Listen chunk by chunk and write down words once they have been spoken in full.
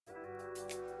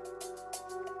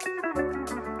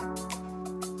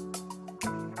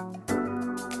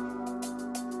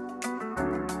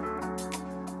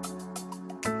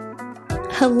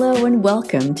Hello and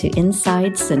welcome to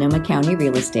Inside Sonoma County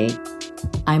Real Estate.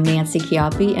 I'm Nancy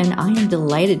Chiappi, and I am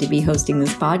delighted to be hosting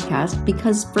this podcast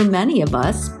because for many of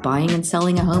us, buying and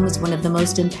selling a home is one of the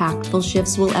most impactful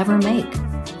shifts we'll ever make.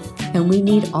 And we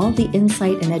need all the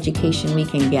insight and education we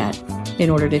can get in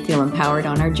order to feel empowered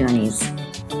on our journeys.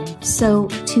 So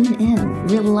tune in,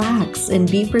 relax,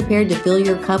 and be prepared to fill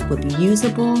your cup with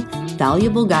usable,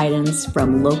 valuable guidance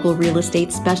from local real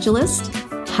estate specialist,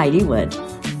 Heidi Wood.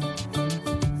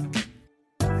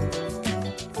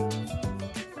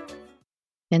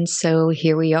 And so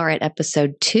here we are at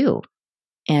episode 2,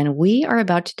 and we are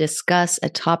about to discuss a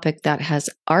topic that has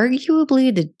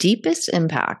arguably the deepest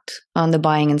impact on the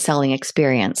buying and selling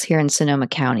experience here in Sonoma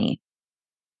County,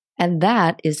 and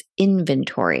that is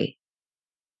inventory.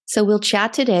 So we'll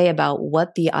chat today about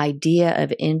what the idea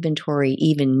of inventory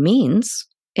even means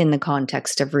in the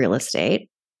context of real estate,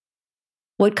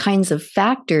 what kinds of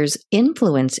factors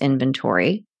influence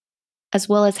inventory, as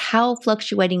well as how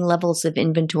fluctuating levels of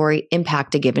inventory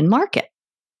impact a given market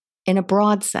in a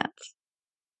broad sense.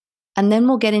 And then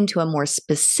we'll get into a more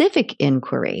specific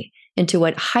inquiry into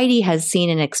what Heidi has seen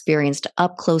and experienced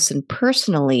up close and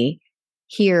personally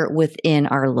here within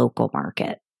our local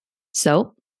market.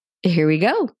 So here we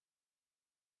go.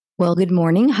 Well, good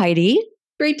morning, Heidi.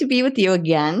 Great to be with you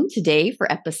again today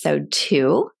for episode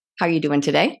 2. How are you doing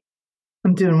today?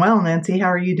 I'm doing well, Nancy.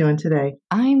 How are you doing today?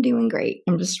 I'm doing great.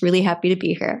 I'm just really happy to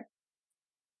be here.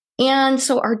 And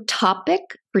so our topic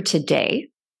for today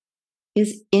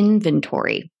is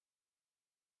inventory.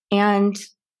 And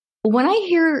when I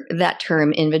hear that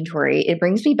term inventory, it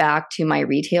brings me back to my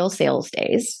retail sales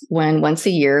days when once a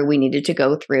year we needed to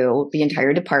go through the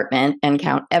entire department and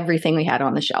count everything we had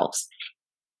on the shelves.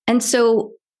 And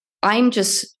so I'm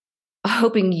just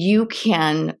hoping you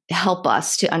can help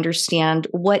us to understand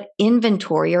what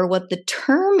inventory or what the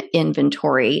term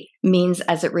inventory means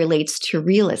as it relates to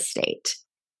real estate.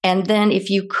 And then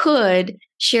if you could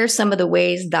share some of the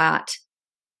ways that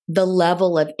the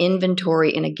level of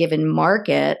inventory in a given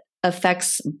market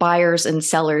affects buyers and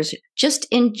sellers just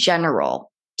in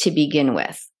general to begin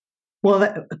with.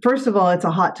 Well, first of all, it's a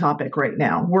hot topic right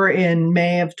now. We're in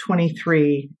May of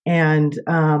 23, and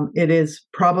it is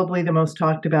probably the most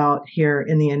talked about here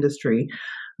in the industry.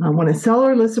 When a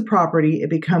seller lists a property, it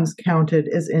becomes counted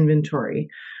as inventory.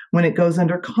 When it goes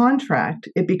under contract,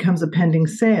 it becomes a pending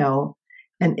sale,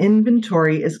 and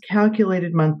inventory is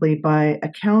calculated monthly by a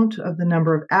count of the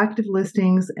number of active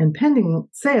listings and pending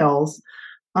sales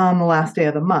on the last day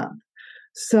of the month.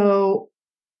 So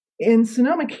in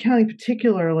Sonoma County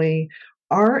particularly,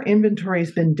 our inventory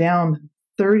has been down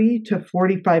 30 to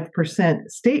 45%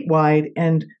 statewide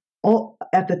and all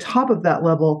at the top of that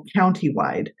level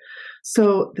countywide.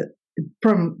 So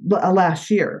from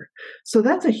last year. So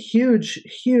that's a huge,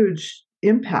 huge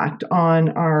impact on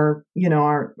our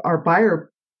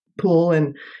buyer pool,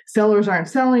 and sellers aren't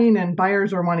selling and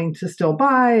buyers are wanting to still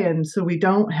buy. And so we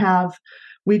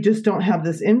just don't have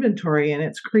this inventory, and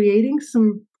it's creating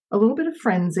a little bit of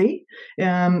frenzy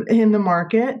in the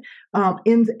market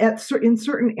in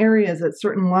certain areas at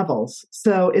certain levels.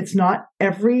 So it's not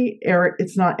every area,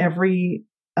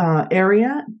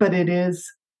 but it is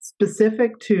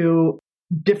specific to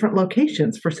different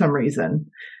locations for some reason.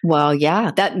 Well,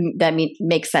 yeah, that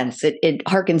makes sense. It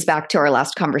harkens back to our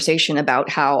last conversation about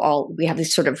how we have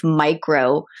these sort of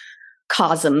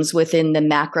microcosms within the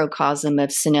macrocosm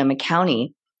of Sonoma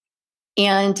County.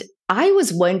 And I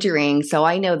was wondering, so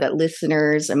I know that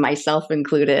listeners, and myself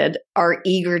included, are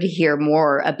eager to hear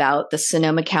more about the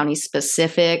Sonoma County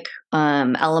specific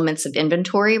elements of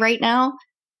inventory right now.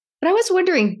 But I was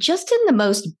wondering, just in the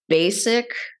most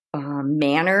basic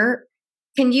manner,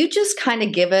 can you just kind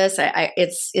of give us,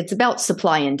 it's about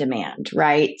supply and demand,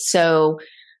 right? So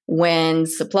when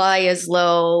supply is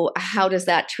low, how does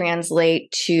that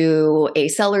translate to a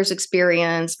seller's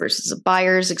experience versus a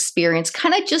buyer's experience?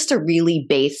 Kind of just a really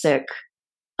basic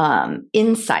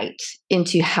insight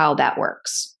into how that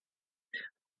works.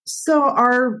 So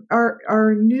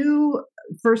our new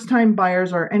first-time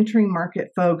buyers, our entering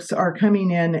market folks are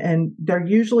coming in, and they're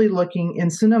usually looking in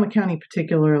Sonoma County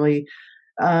particularly,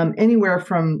 anywhere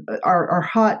from our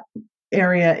hot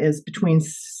area is between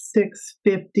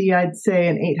 650, I'd say,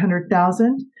 and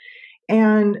 800,000.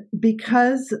 And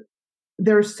because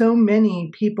there's so many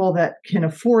people that can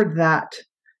afford that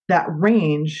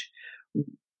range,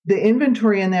 the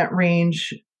inventory in that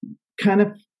range kind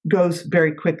of goes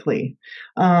very quickly.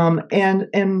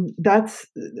 And that's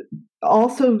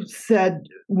also said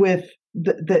with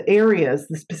the areas,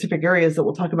 the specific areas that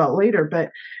we'll talk about later.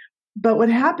 But what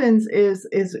happens is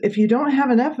if you don't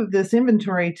have enough of this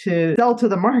inventory to sell to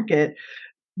the market,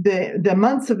 the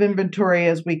months of inventory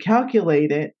as we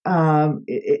calculate it,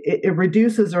 it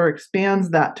reduces or expands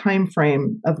that time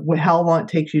frame of how long it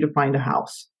takes you to find a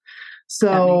house. That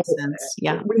So makes sense.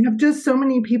 Yeah. we have just so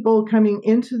many people coming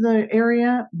into the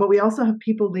area, but we also have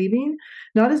people leaving.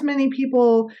 Not as many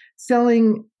people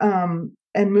selling and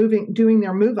moving, doing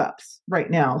their move ups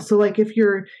right now. So like if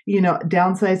you're,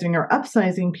 downsizing or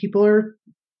upsizing, people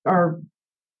are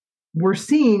we're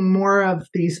seeing more of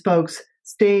these folks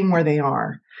staying where they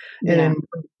are. Yeah.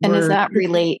 And does that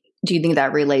we're do you think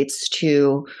that relates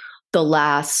to the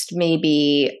last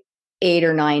maybe 8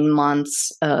 or 9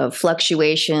 months of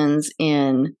fluctuations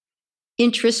in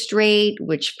interest rate,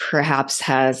 which perhaps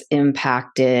has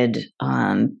impacted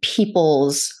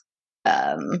people's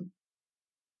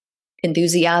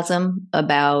enthusiasm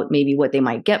about maybe what they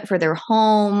might get for their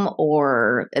home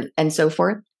and so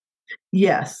forth?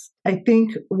 Yes, I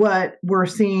think what we're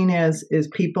seeing is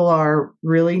people are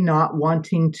really not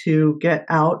wanting to get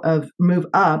out of move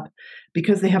up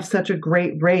because they have such a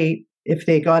great rate. If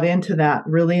they got into that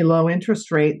really low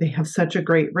interest rate, they have such a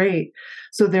great rate.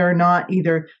 So they're not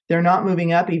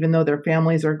moving up even though their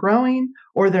families are growing,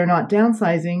 or they're not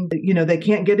downsizing. They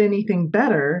can't get anything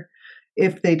better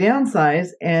if they downsize.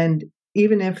 And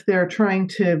even if they're trying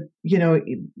to,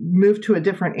 move to a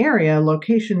different area,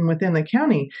 location within the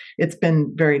county, it's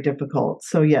been very difficult.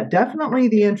 So yeah, definitely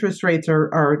the interest rates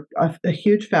are a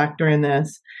huge factor in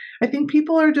this. I think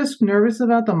people are just nervous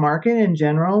about the market in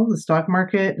general, the stock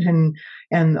market, and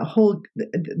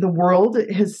the world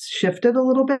has shifted a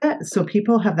little bit. So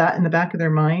people have that in the back of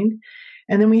their mind.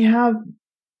 And then we have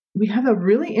a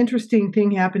really interesting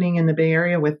thing happening in the Bay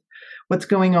Area with what's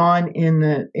going on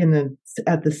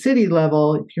at the city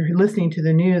level. If you're listening to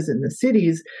the news in the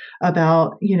cities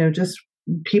about, just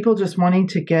people just wanting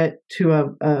to get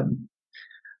to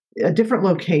a different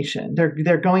location. They're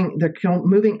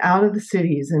moving out of the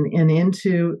cities and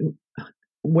into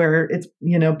where it's,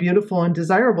 beautiful and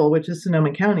desirable, which is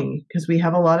Sonoma County, because we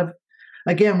have a lot of,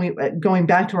 again, going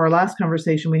back to our last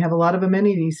conversation, we have a lot of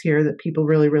amenities here that people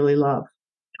really, really love.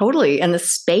 Totally. And the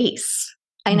space.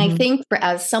 And I think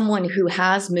as someone who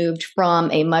has moved from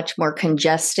a much more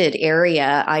congested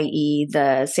area, i.e.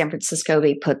 the San Francisco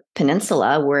Bay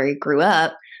Peninsula, where I grew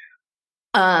up,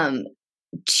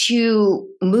 to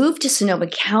move to Sonoma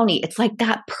County, it's like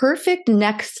that perfect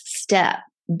next step,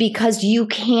 because you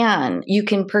can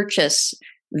purchase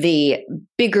the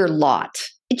bigger lot.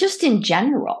 Just in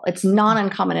general, it's not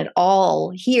uncommon at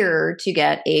all here to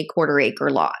get a 1/4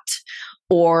 acre lot,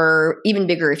 or even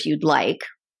bigger if you'd like.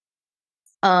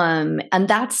 And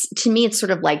that's, to me, it's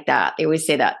sort of like that. They always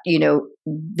say that,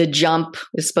 the jump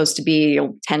is supposed to be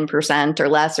 10% or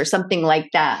less or something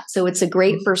like that. So it's a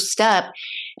great first step.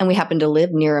 And we happen to live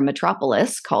near a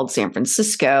metropolis called San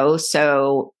Francisco.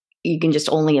 So you can just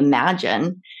only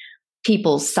imagine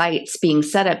people's sites being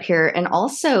set up here. And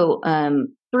also,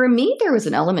 for me, there was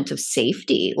an element of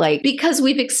safety, because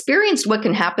we've experienced what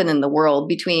can happen in the world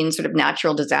between sort of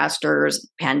natural disasters,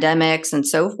 pandemics, and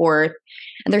so forth.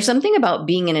 And there's something about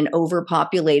being in an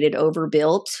overpopulated,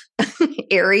 overbuilt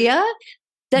area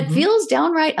that feels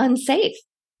downright unsafe.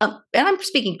 And I'm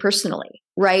speaking personally,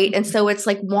 right? And so it's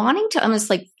like wanting to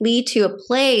almost flee to a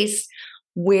place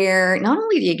where not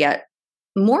only do you get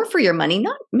more for your money,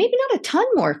 maybe not a ton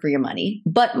more for your money,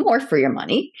 but more for your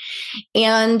money.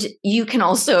 And you can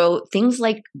also, things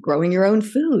like growing your own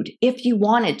food if you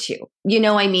wanted to,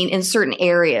 in certain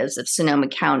areas of Sonoma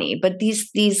County. But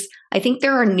these, I think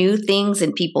there are new things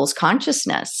in people's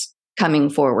consciousness coming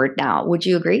forward now. Would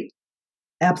you agree?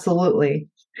 Absolutely.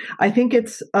 I think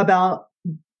it's about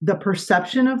the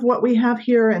perception of what we have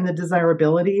here and the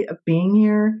desirability of being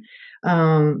here.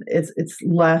 It's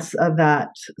less of that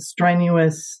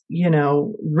strenuous,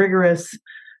 rigorous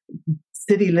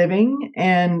city living,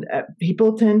 and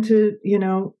people tend to,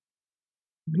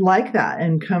 like that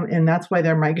and come, and that's why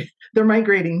they're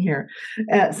migrating here.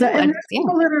 And there's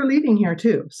people that are leaving here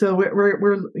too. So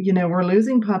we're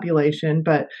losing population,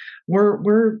 but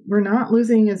we're not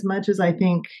losing as much as I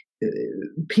think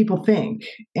people think.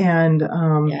 And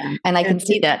and I can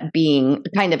see that being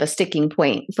kind of a sticking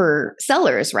point for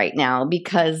sellers right now,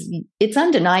 because it's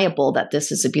undeniable that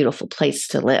this is a beautiful place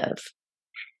to live.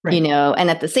 Right. And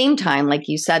at the same time, like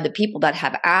you said, the people that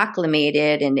have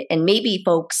acclimated and maybe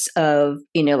folks of,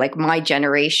 like my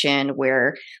generation,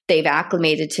 where they've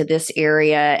acclimated to this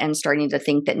area and starting to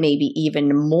think that maybe even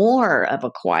more of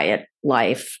a quiet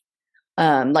life,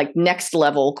 like next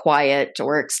level quiet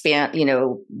or expand,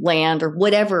 land or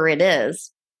whatever it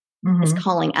is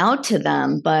calling out to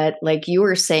them. But like you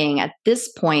were saying, at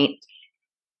this point,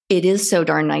 it is so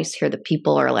darn nice here that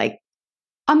people are like,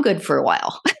 I'm good for a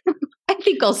while. I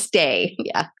think I'll stay.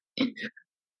 Yeah.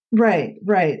 Right,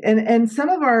 right. And some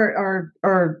of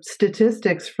our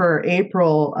statistics for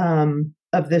April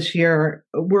of this year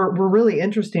were really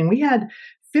interesting. We had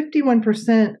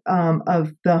 51%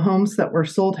 of the homes that were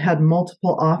sold had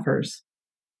multiple offers.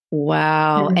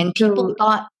 Wow. And people So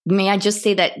thought, may I just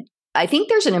say that I think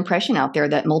there's an impression out there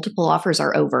that multiple offers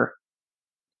are over.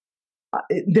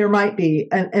 there might be.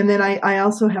 And then I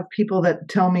also have people that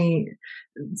tell me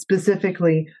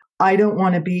specifically, I don't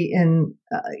want to be in,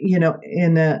 in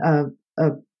a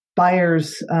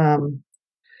buyer's,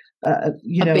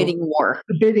 Bidding war.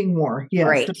 a bidding war. Yes.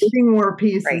 Right. The bidding war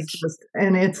piece Right. is just,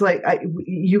 and it's like,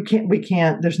 we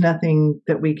can't, there's nothing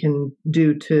that we can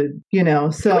do to,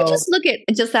 so. Can we just look at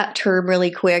just that term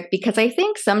really quick? Because I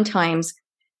think sometimes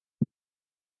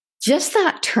just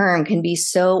that term can be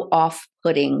so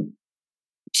off-putting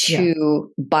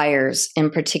to buyers in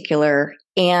particular.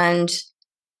 And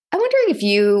I'm wondering if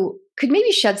you could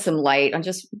maybe shed some light on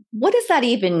just what does that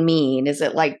even mean? Is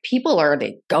it like people are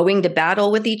they going to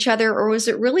battle with each other, or is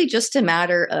it really just a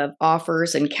matter of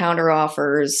offers and counter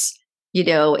offers?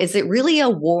 Is it really a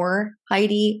war,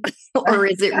 Heidi, or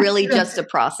is it really just a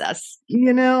process?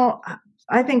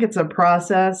 I think it's a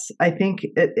process. I think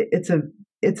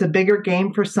it's a bigger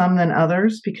game for some than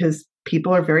others because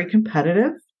people are very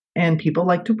competitive and people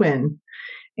like to win.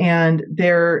 And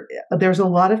there's a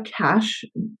lot of cash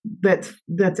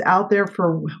that's out there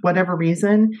for whatever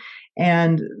reason,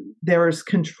 and there's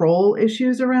control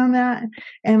issues around that.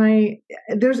 And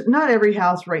there's not every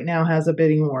house right now has a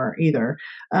bidding war either,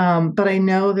 but I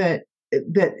know that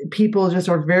people just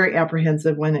are very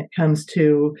apprehensive when it comes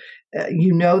to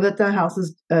that the house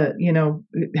is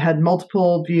had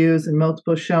multiple views and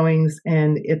multiple showings,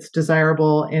 and it's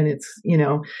desirable, and it's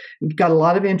got a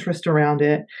lot of interest around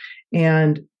it.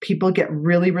 And people get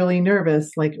really, really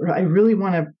nervous. Like, I really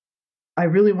want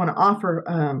to offer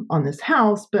on this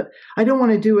house, but I don't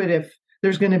want to do it if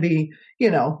there's going to be,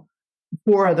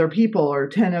 4 other people or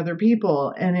 10 other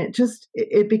people. And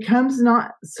it becomes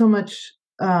not so much,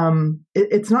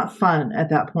 it's not fun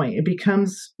at that point. It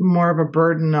becomes more of a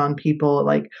burden on people.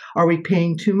 Like, are we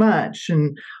paying too much?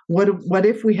 And what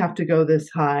if we have to go this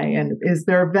high? And is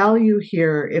there value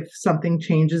here if something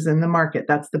changes in the market?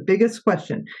 That's the biggest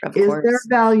question. Is there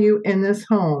value in this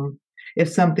home if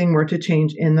something were to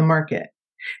change in the market?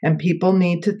 And people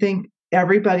need to think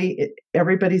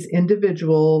everybody's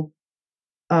individual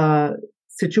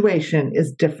situation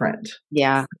is different.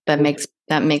 Yeah, that makes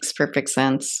perfect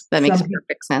sense. That makes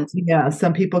perfect sense. Yeah,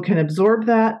 some people can absorb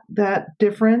that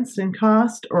difference in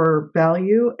cost or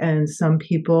value, and some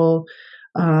people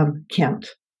can't.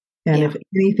 And if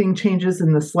anything changes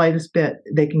in the slightest bit,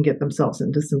 they can get themselves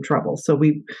into some trouble. So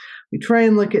we try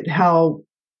and look at how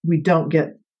we don't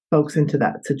get folks into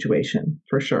that situation,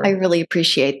 for sure. I really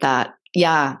appreciate that.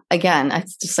 Yeah. Again,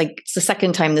 it's just like it's the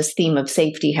second time this theme of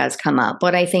safety has come up,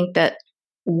 but I think that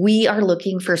we are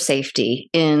looking for safety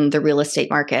in the real estate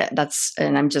market.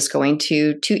 And I'm just going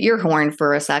to toot your horn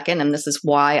for a second. And this is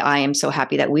why I am so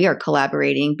happy that we are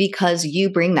collaborating, because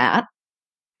you bring that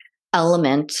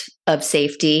element of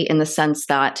safety in the sense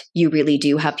that you really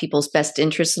do have people's best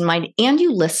interests in mind, and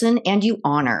you listen and you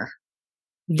honor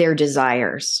their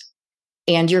desires,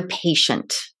 and you're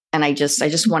patient. And I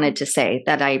just wanted to say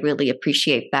that I really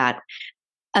appreciate that.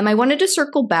 I wanted to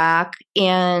circle back,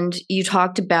 and you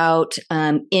talked about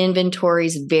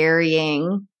inventories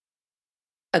varying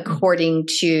according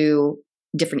to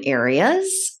different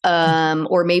areas,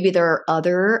 or maybe there are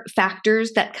other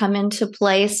factors that come into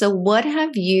play. So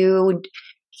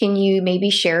can you maybe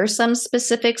share some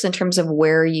specifics in terms of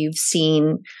where you've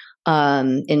seen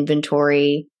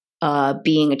inventory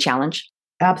being a challenge?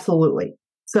 Absolutely.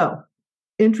 So,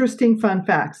 interesting fun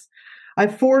facts. I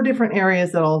have 4 different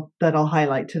areas that I'll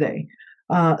highlight today.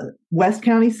 West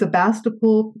County,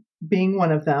 Sebastopol being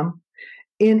one of them.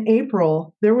 In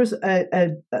April, there was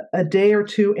a day or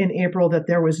two in April that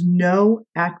there was no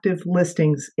active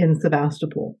listings in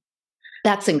Sebastopol.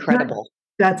 That's incredible.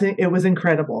 It was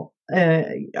incredible.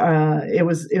 It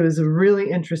was really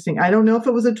interesting. I don't know if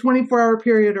it was a 24-hour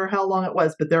period or how long it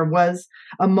was, but there was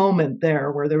a moment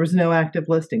there where there was no active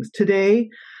listings. Today,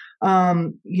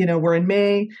 we're in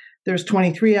May. There's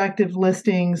 23 active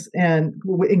listings, and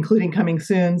including coming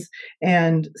soons,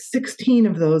 and 16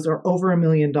 of those are over $1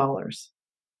 million.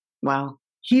 Wow.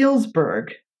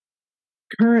 Healdsburg,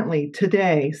 currently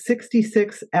today,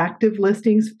 66 active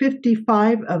listings,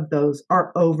 55 of those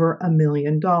are over $1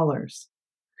 million.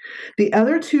 The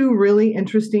other 2 really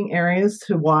interesting areas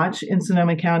to watch in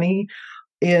Sonoma County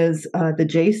is the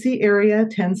JC area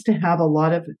tends to have a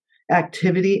lot of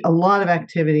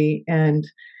activity, and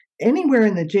anywhere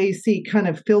in the JC, kind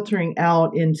of filtering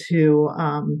out into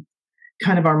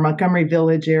kind of our Montgomery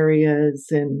Village areas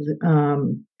and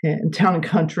Town and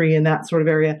Country and that sort of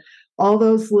area. All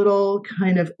those little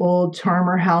kind of old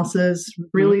charmer houses,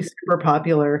 really super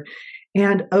popular.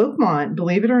 And Oakmont,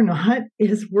 believe it or not,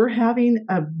 we're having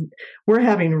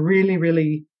really,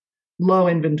 really low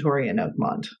inventory in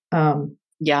Oakmont.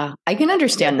 Yeah, I can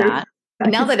understand that.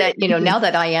 Now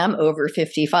that I am over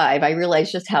 55, I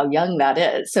realize just how young that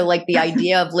is. So like the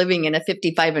idea of living in a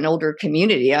 55 and older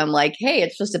community, I'm like, hey,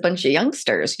 it's just a bunch of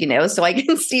youngsters, so I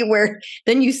can see where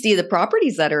then you see the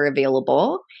properties that are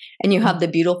available and you have the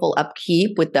beautiful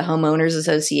upkeep with the homeowners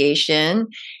association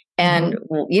and,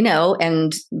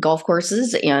 and golf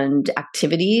courses and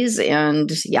activities and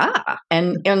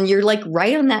and you're like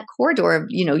right on that corridor of,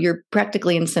 you're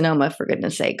practically in Sonoma, for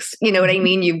goodness sakes. You know what I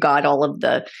mean? You've got all of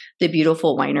the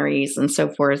beautiful wineries and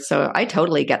so forth. So I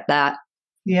totally get that.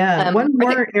 Yeah. One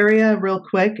more area real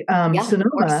quick.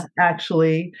 Sonoma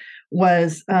actually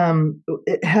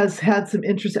it has had some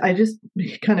interest. I just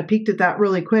kind of peeked at that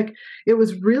really quick. It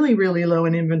was really, really low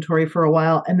in inventory for a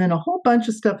while. And then a whole bunch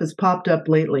of stuff has popped up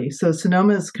lately. So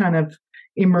Sonoma is kind of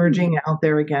emerging out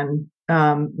there again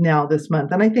now this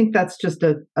month. And I think that's just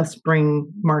a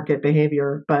spring market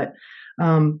behavior. But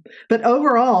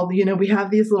overall, we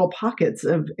have these little pockets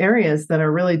of areas that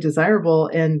are really desirable,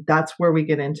 and that's where we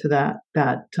get into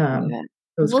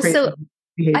those crazy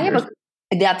behaviors.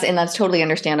 That's totally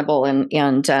understandable,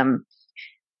 and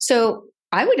so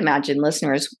I would imagine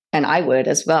listeners, and I would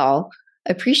as well,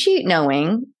 appreciate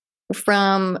knowing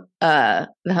from the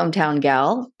hometown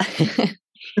gal.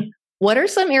 What are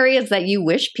some areas that you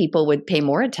wish people would pay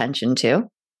more attention to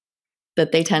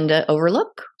that they tend to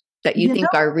overlook? That you think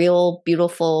are real,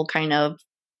 beautiful kind of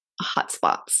hot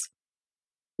spots?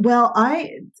 Well,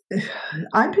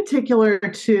 I'm particular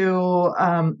to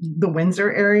the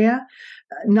Windsor area.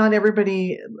 Not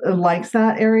everybody likes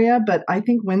that area, but I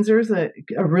think Windsor's a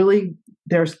really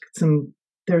there's some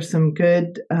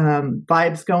good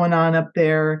vibes going on up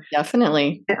there.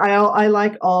 Definitely. I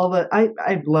like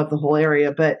I love the whole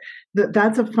area, but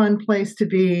that's a fun place to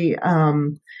be.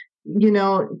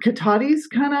 Cotati's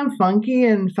kind of funky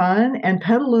and fun, and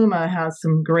Petaluma has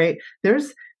some great.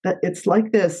 It's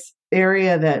like this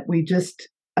area that we just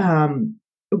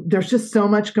there's just so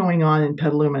much going on in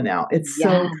Petaluma now. It's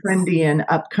so trendy and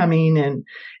upcoming, and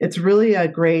it's really a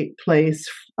great place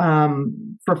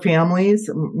for families.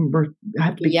 We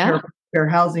have to be careful fair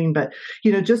housing, but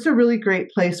just a really great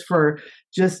place for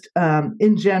just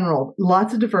in general,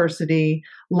 lots of diversity,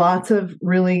 lots of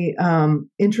really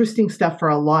interesting stuff for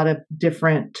a lot of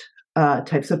different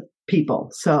types of people.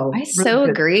 So I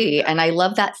agree. And I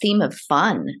love that theme of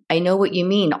fun. I know what you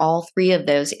mean. All three of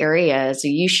those areas.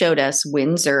 You showed us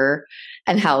Windsor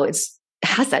and how it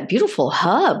has that beautiful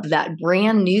hub, that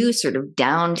brand new sort of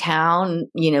downtown,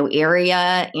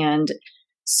 area, and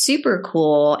super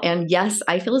cool. And yes,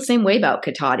 I feel the same way about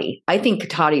Cotati. I think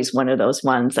Cotati is one of those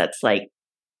ones that's like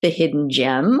the hidden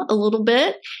gem a little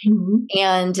bit.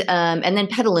 And then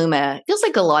Petaluma, feels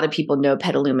like a lot of people know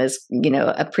Petaluma is,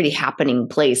 a pretty happening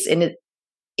place. And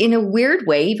in a weird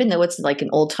way, even though it's like an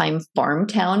old time farm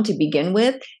town to begin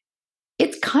with,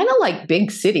 it's kind of like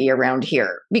big city around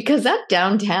here because that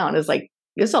downtown is like,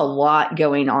 there's a lot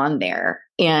going on there.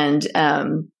 And,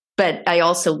 but I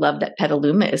also love that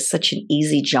Petaluma is such an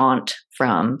easy jaunt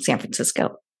from San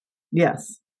Francisco.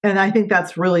 Yes. And I think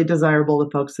that's really desirable to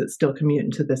folks that still commute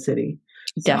into the city.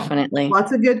 Definitely. So,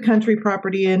 lots of good country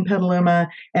property in Petaluma,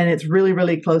 and it's really,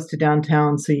 really close to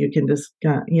downtown. So you can just,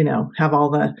 have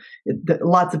all the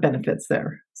lots of benefits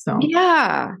there. So,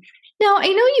 yeah. Now, I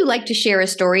know you like to share a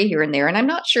story here and there, and I'm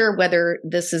not sure whether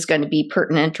this is going to be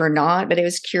pertinent or not, but I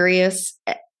was curious,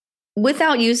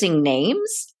 without using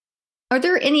names, are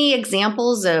there any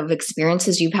examples of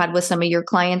experiences you've had with some of your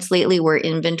clients lately where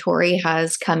inventory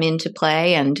has come into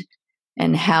play and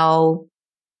how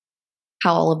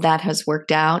all of that has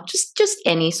worked out? Just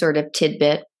any sort of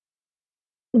tidbit.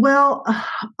 Well,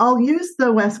 I'll use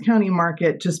the West County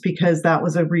market just because that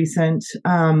was a recent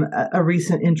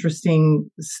interesting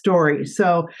story.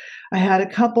 So I had a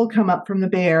couple come up from the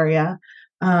Bay Area.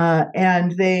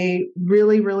 And they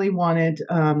really, really wanted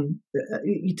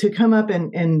to come up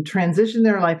and transition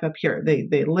their life up here.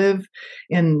 They live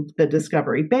in the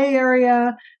Discovery Bay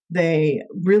area. They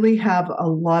really have a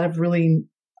lot of really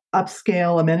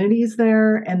upscale amenities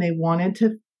there, and they wanted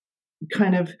to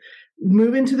kind of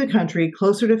move into the country,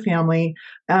 closer to family,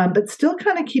 but still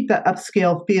kind of keep that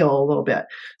upscale feel a little bit.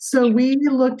 So we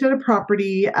looked at a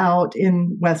property out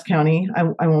in West County.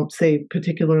 I won't say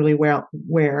particularly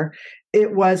where.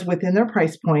 It was within their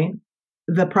price point.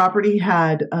 the property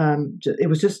had, it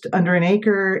was just under an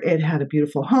acre. It had a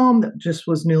beautiful home that just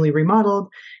was newly remodeled.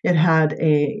 It had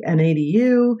an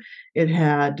ADU. It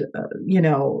had,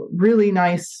 really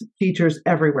nice features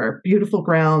everywhere, beautiful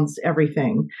grounds,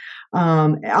 everything,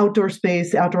 outdoor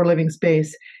space, outdoor living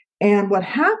space. And what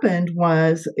happened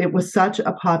was it was such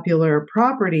a popular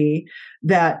property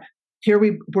that here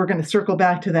we're going to circle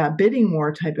back to that bidding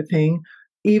war type of thing.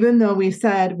 Even though we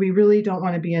said we really don't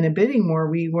want to be in a bidding war,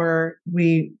 we were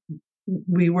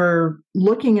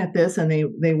looking at this, and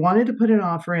they wanted to put an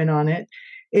offer in on it.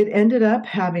 It ended up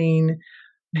having,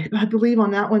 I believe,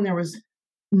 on that one there was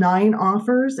 9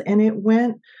 offers, and it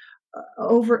went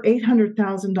over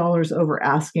 $800,000 over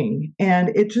asking, and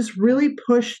it just really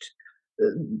pushed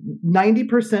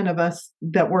 90% of us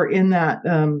that were in that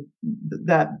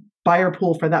buyer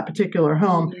pool for that particular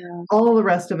home, all the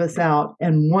rest of us out.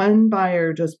 And one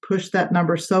buyer just pushed that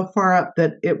number so far up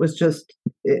that it was just,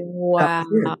 wow.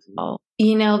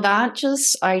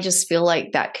 I just feel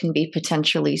like that can be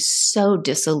potentially so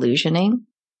disillusioning.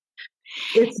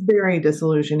 It's very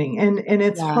disillusioning. And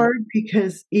it's hard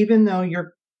because even though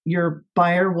your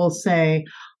buyer will say,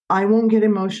 I won't get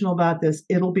emotional about this,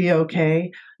 it'll be okay.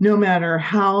 No matter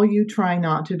how you try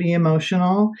not to be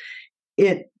emotional,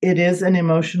 it is an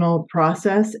emotional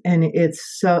process, and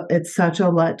it's such a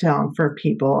letdown for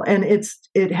people, and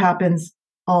it happens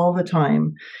all the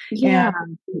time. Yeah.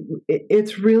 And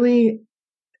it's really,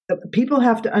 people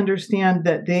have to understand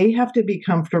that they have to be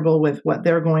comfortable with what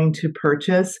they're going to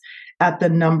purchase at the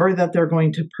number that they're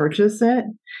going to purchase it.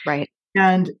 Right.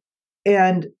 And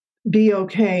be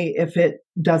okay if it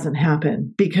doesn't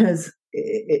happen, because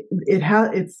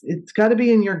it's got to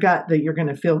be in your gut that you're going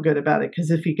to feel good about it. Because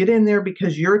if you get in there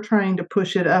because you're trying to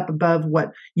push it up above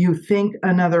what you think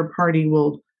another party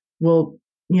will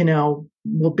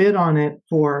bid on it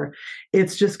for,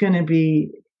 it's just going to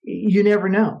be, you never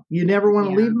know. You never want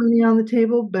to leave money on the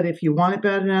table, but if you want it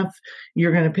bad enough,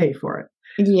 you're going to pay for it.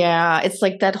 Yeah, it's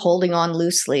like that holding on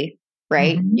loosely,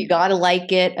 right? Mm-hmm. You got to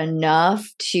like it enough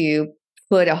to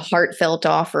put a heartfelt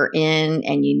offer in,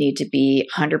 and you need to be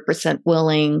 100%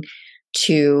 willing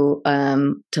to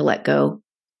let go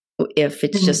if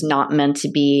it's just not meant to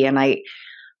be. And I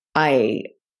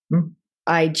want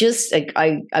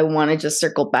to just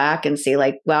circle back and say,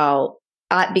 like, wow,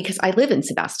 because I live in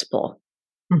Sebastopol,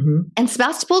 and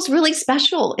Sebastopol is really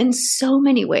special in so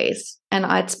many ways, and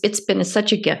it's been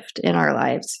such a gift in our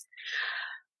lives.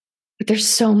 But there's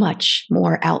so much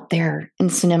more out there in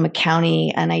Sonoma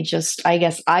County. And I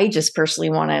guess I just personally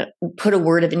want to put a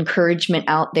word of encouragement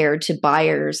out there to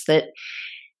buyers that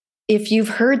if you've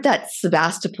heard that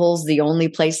Sebastopol's the only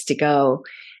place to go,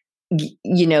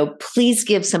 please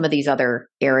give some of these other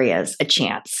areas a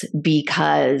chance,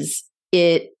 because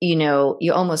you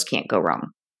almost can't go wrong.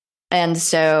 And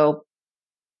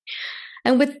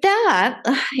with that,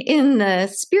 in the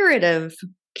spirit of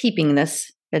keeping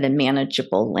this at a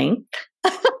manageable length,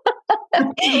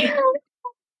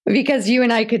 because you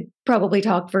and I could probably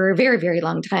talk for a very, very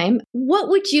long time, what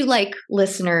would you like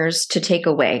listeners to take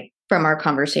away from our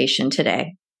conversation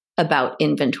today about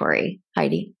inventory,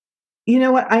 Heidi? You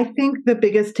know what? I think the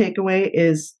biggest takeaway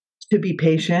is to be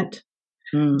patient,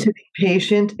 to be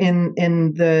patient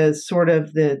in the sort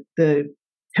of the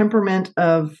temperament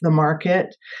of the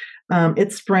market.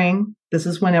 It's spring. This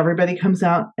is when everybody comes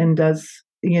out and does,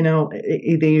 they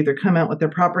either come out with their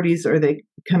properties or they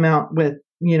come out with,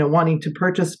 wanting to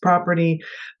purchase property.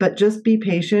 But just be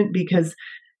patient, because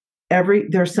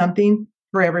there's something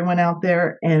for everyone out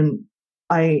there. And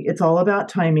it's all about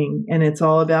timing, and it's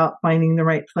all about finding the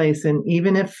right place. And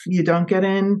even if you don't get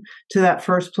in to that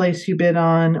first place you bid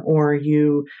on, or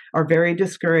you are very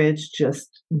discouraged,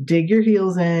 just dig your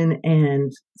heels in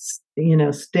and,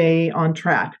 stay on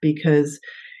track, because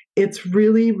it's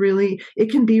really, really,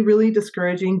 it can be really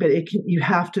discouraging, but you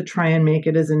have to try and make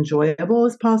it as enjoyable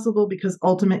as possible, because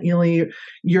ultimately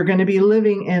you're going to be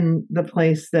living in the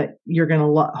place that you're going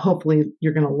to hopefully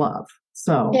you're going to love.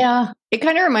 So yeah, it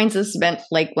kind of reminds us of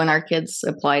like when our kids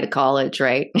apply to college,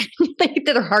 right? They get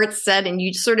their heart's set, and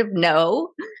you sort of know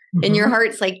in your heart,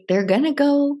 it's like they're going to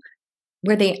go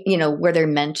where they're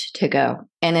meant to go.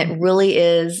 And it really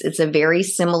is, it's a very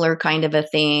similar kind of a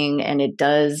thing. And it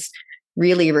does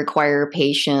really require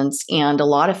patience and a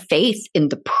lot of faith in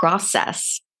the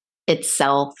process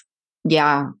itself.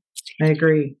 Yeah. I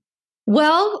agree.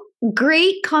 Well,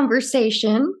 great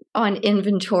conversation on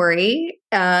inventory.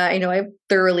 I know I've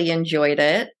thoroughly enjoyed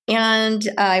it. And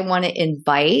I want to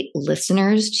invite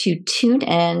listeners to tune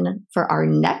in for our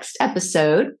next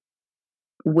episode,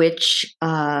 which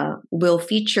will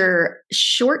feature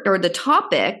the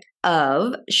topic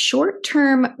of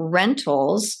short-term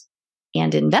rentals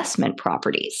and investment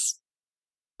properties.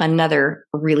 Another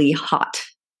really hot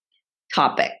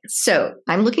topic. So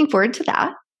I'm looking forward to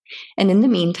that. And in the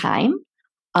meantime,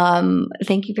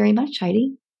 thank you very much,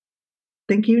 Heidi.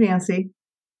 Thank you, Nancy.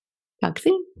 Talk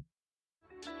soon.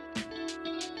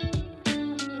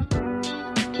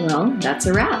 Well, that's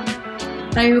a wrap.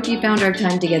 I hope you found our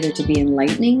time together to be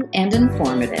enlightening and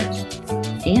informative.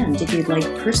 And if you'd like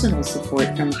personal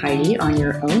support from Heidi on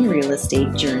your own real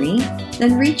estate journey,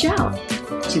 then reach out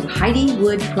to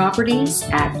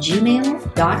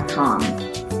HeidiWoodProperties@gmail.com.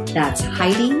 That's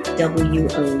Heidi,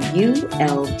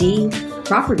 WOULD,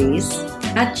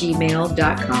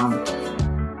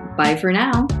 properties@gmail.com. Bye for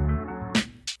now.